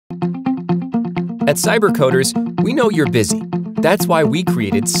At CyberCoders, we know you're busy. That's why we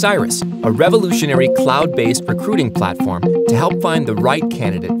created Cyrus, a revolutionary cloud-based recruiting platform to help find the right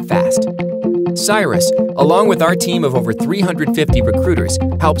candidate fast. Cyrus, along with our team of over 350 recruiters,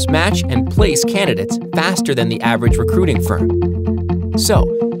 helps match and place candidates faster than the average recruiting firm. So,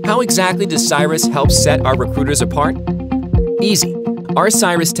 how exactly does Cyrus help set our recruiters apart? Easy. Our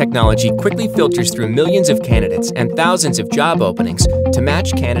Cyrus technology quickly filters through millions of candidates and thousands of job openings to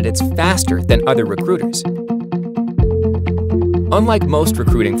match candidates faster than other recruiters. Unlike most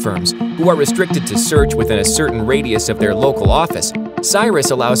recruiting firms, who are restricted to search within a certain radius of their local office, Cyrus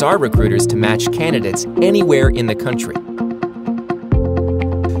allows our recruiters to match candidates anywhere in the country.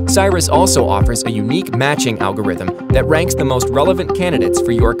 Cyrus also offers a unique matching algorithm that ranks the most relevant candidates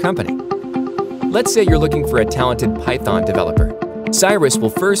for your company. Let's say you're looking for a talented Python developer. Cyrus will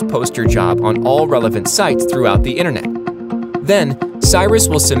first post your job on all relevant sites throughout the internet. Then, Cyrus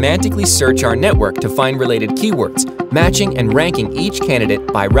will semantically search our network to find related keywords, matching and ranking each candidate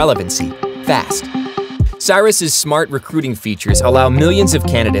by relevancy, fast. Cyrus's smart recruiting features allow millions of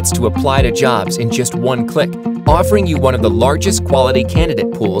candidates to apply to jobs in just one click, offering you one of the largest quality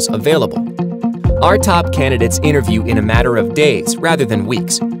candidate pools available. Our top candidates interview in a matter of days rather than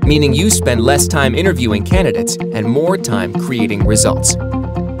weeks, meaning you spend less time interviewing candidates and more time creating results.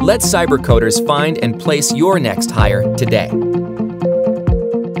 Let CyberCoders find and place your next hire today.